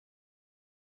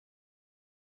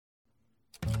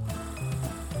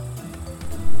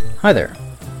Hi there,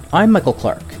 I'm Michael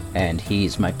Clark, and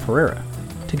he's Mike Pereira.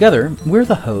 Together, we're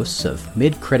the hosts of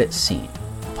Mid-Credit Scene,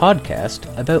 a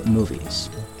podcast about movies.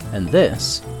 And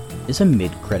this is a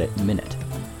Mid-Credit Minute,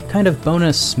 kind of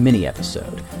bonus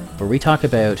mini-episode, where we talk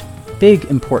about big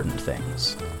important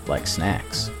things, like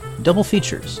snacks, double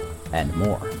features, and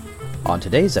more. On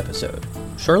today's episode,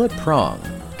 Charlotte Prong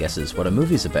guesses what a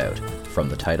movie's about from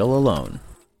the title alone.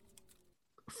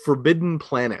 Forbidden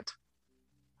Planet.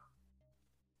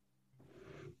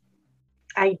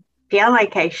 I feel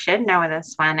like I should know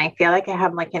this one. I feel like I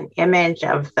have like an image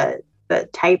of the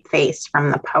typeface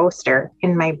from the poster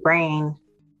in my brain,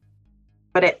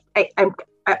 but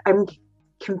I'm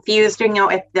confused. You know,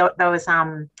 if those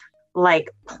like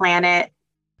Planet,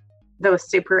 those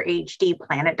super HD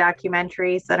Planet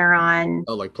documentaries that are on.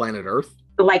 Oh, like Planet Earth.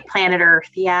 Like Planet Earth,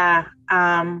 yeah.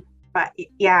 But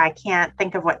yeah, I can't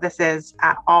think of what this is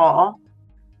at all.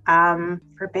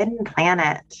 Forbidden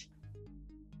Planet.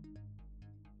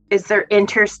 Is there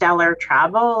interstellar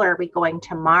travel? Are we going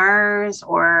to Mars?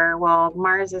 Or, well,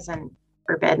 Mars isn't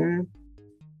forbidden.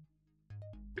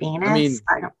 Venus? I mean,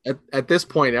 at this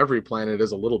point, every planet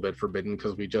is a little bit forbidden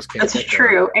because we just can't. That's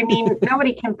true. I mean,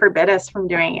 nobody can forbid us from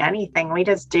doing anything. We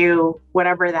just do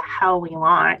whatever the hell we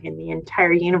want in the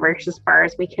entire universe as far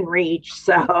as we can reach.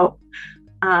 So,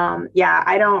 yeah,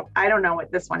 I don't know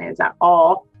what this one is at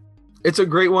all. It's a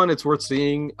great one. It's worth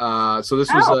seeing. So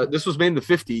this was made in the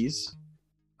 50s.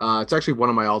 It's actually one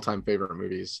of my all-time favorite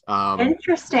movies.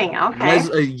 Interesting. Okay.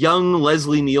 A young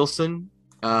Leslie Nielsen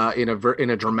in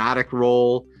a dramatic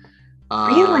role.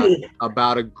 Really?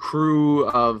 About a crew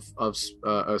of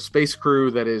a space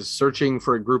crew that is searching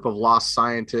for a group of lost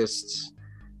scientists.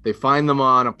 They find them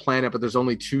on a planet, but there's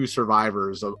only two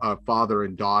survivors, a father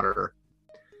and daughter.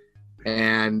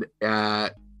 And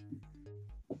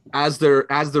as they're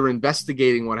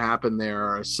investigating what happened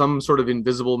there, some sort of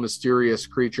invisible, mysterious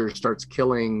creature starts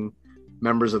killing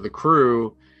members of the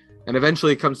crew, and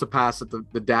eventually it comes to pass that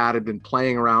the dad had been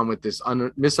playing around with this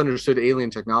misunderstood alien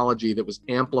technology that was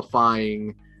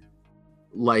amplifying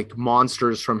like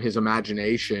monsters from his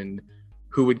imagination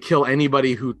who would kill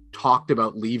anybody who talked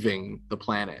about leaving the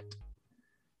planet.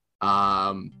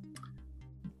 But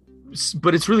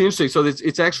it's really interesting. So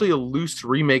it's actually a loose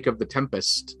remake of The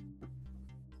Tempest.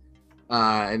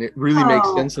 And it really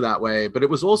makes sense that way. But it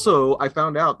was also, I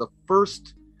found out, the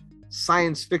first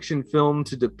science fiction film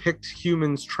to depict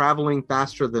humans traveling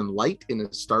faster than light in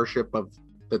a starship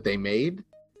that they made.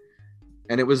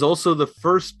 And it was also the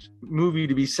first movie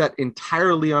to be set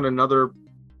entirely on another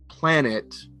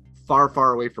planet far,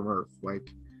 far away from Earth.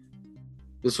 Like,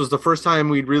 this was the first time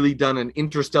we'd really done an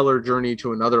interstellar journey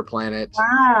to another planet.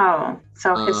 Wow.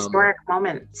 So historic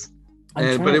moments.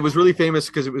 But it was really famous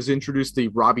because it was introduced the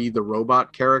Robbie the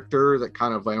Robot character that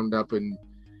kind of wound up in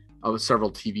several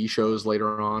TV shows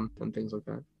later on and things like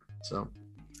that. So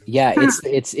yeah,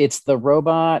 it's the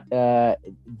robot.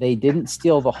 They didn't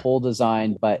steal the whole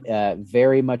design, but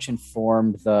very much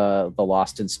informed the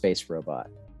Lost in Space robot.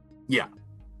 Yeah,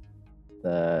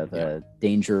 the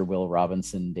Danger Will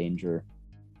Robinson Danger.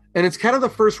 And it's kind of the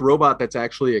first robot that's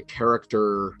actually a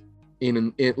character.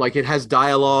 Like, it has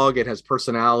dialogue, it has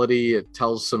personality, it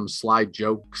tells some sly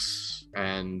jokes,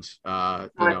 and it's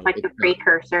like the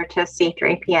precursor to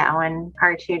C-3PO and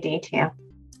R2-D2.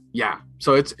 Yeah,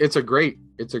 so it's a great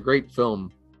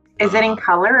film. Is it in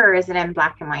color or is it in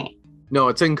black and white? No,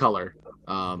 it's in color.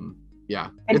 Yeah,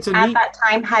 and that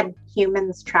time, had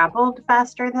humans traveled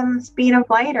faster than the speed of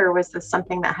light, or was this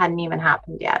something that hadn't even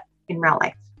happened yet in real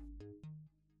life?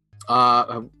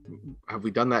 Have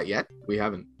we done that yet? We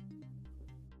haven't.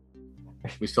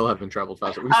 We still haven't traveled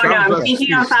faster. I'm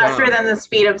thinking of faster than the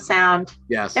speed of sound.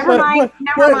 Yes. Never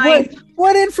mind.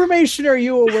 What information are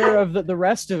you aware of that the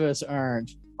rest of us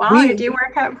aren't? Well, you do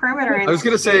work at Perimeter. I was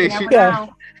going to say,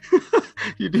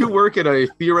 you do work at a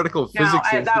theoretical physics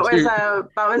institute.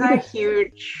 That was a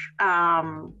huge.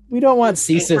 We don't want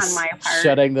CSIS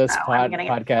shutting this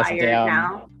podcast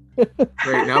down.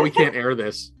 Great. Now we can't air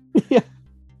this.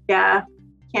 Yeah.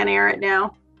 Can't air it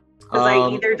now. Because I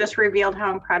either just revealed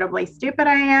how incredibly stupid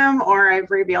I am, or I've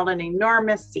revealed an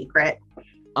enormous secret.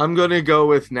 I'm going to go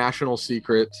with National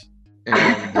Secret,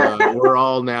 and we're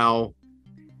all now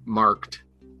marked.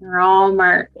 We're all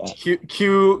marked.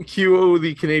 Q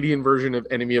the Canadian version of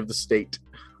Enemy of the State.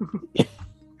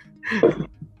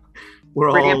 We're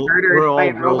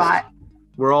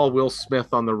all Will Smith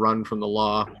on the run from the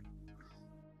law.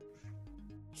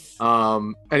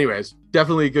 Anyways,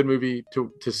 definitely a good movie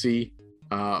to see.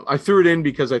 I threw it in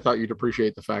because I thought you'd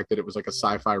appreciate the fact that it was like a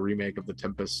sci-fi remake of The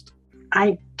Tempest.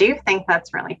 I do think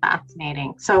that's really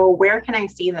fascinating. So where can I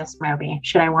see this movie?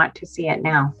 Should I want to see it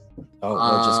now? Oh,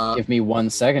 well, just give me 1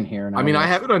 second here. And I mean, I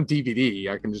have it on DVD.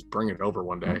 I can just bring it over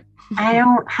one day. I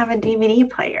don't have a DVD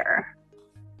player.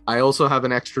 I also have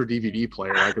an extra DVD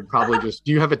player. I could probably just.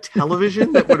 Do you have a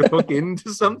television that would hook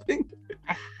into something?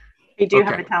 I do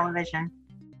have a television.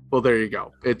 Well, there you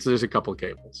go. There's a couple of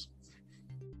cables.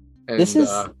 And,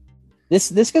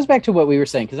 this goes back to what we were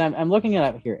saying, because I'm looking it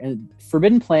up here, and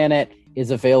Forbidden Planet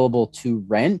is available to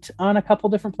rent on a couple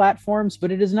different platforms,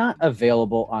 but it is not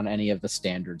available on any of the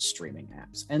standard streaming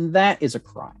apps, and that is a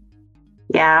crime.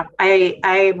 Yeah,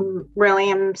 I really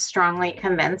am strongly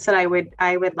convinced that I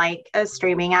would like a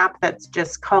streaming app that's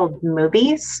just called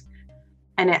Movies,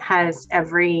 and it has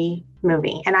every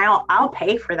movie, and I'll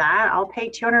pay for that. I'll pay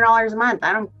 $200 a month.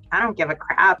 I don't give a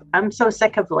crap. I'm so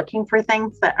sick of looking for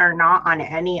things that are not on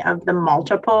any of the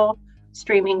multiple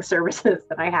streaming services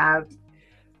that I have.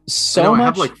 I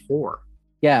have like 4.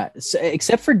 Yeah, so,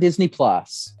 except for Disney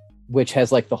Plus, which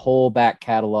has like the whole back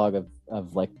catalog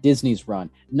of like Disney's run.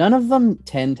 None of them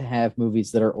tend to have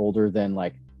movies that are older than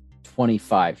like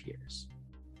 25 years.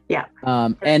 Yeah.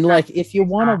 And like if you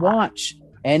want to watch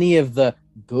any of the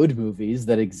good movies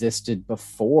that existed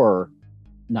before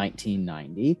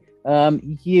 1990,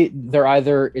 they're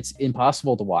either it's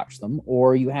impossible to watch them,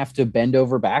 or you have to bend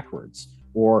over backwards,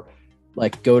 or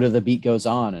like go to The Beat Goes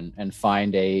On and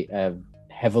find a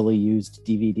heavily used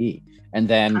DVD, and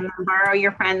then borrow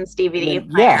your friend's DVD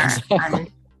player. Yeah,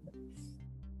 exactly.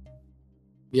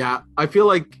 Yeah, I feel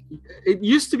like it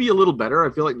used to be a little better. I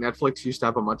feel like Netflix used to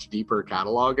have a much deeper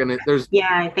catalog, and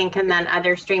I think, and then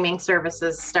other streaming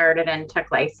services started and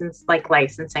took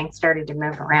licensing started to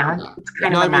move around. Yeah. It's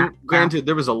kind of a mess. Granted,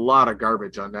 there was a lot of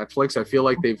garbage on Netflix. I feel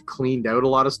like they've cleaned out a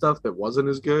lot of stuff that wasn't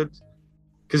as good,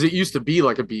 because it used to be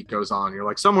like A Beat Goes On. You're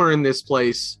like, somewhere in this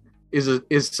place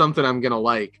is something I'm gonna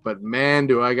like, but man,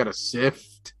 do I gotta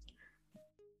sift.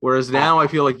 Whereas now I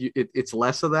feel like it's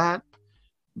less of that,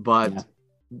 but. Yeah.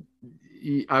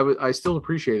 I still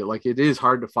appreciate it. Like, it is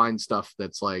hard to find stuff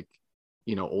that's like,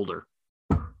 older.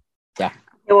 Yeah.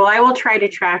 Well, I will try to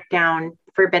track down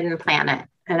Forbidden Planet,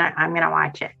 and I'm going to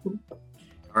watch it. All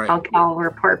right. I'll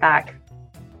report back.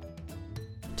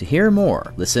 To hear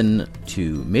more, listen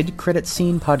to Mid-Credit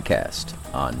Scene Podcast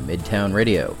on Midtown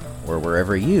Radio, or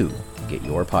wherever you get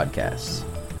your podcasts.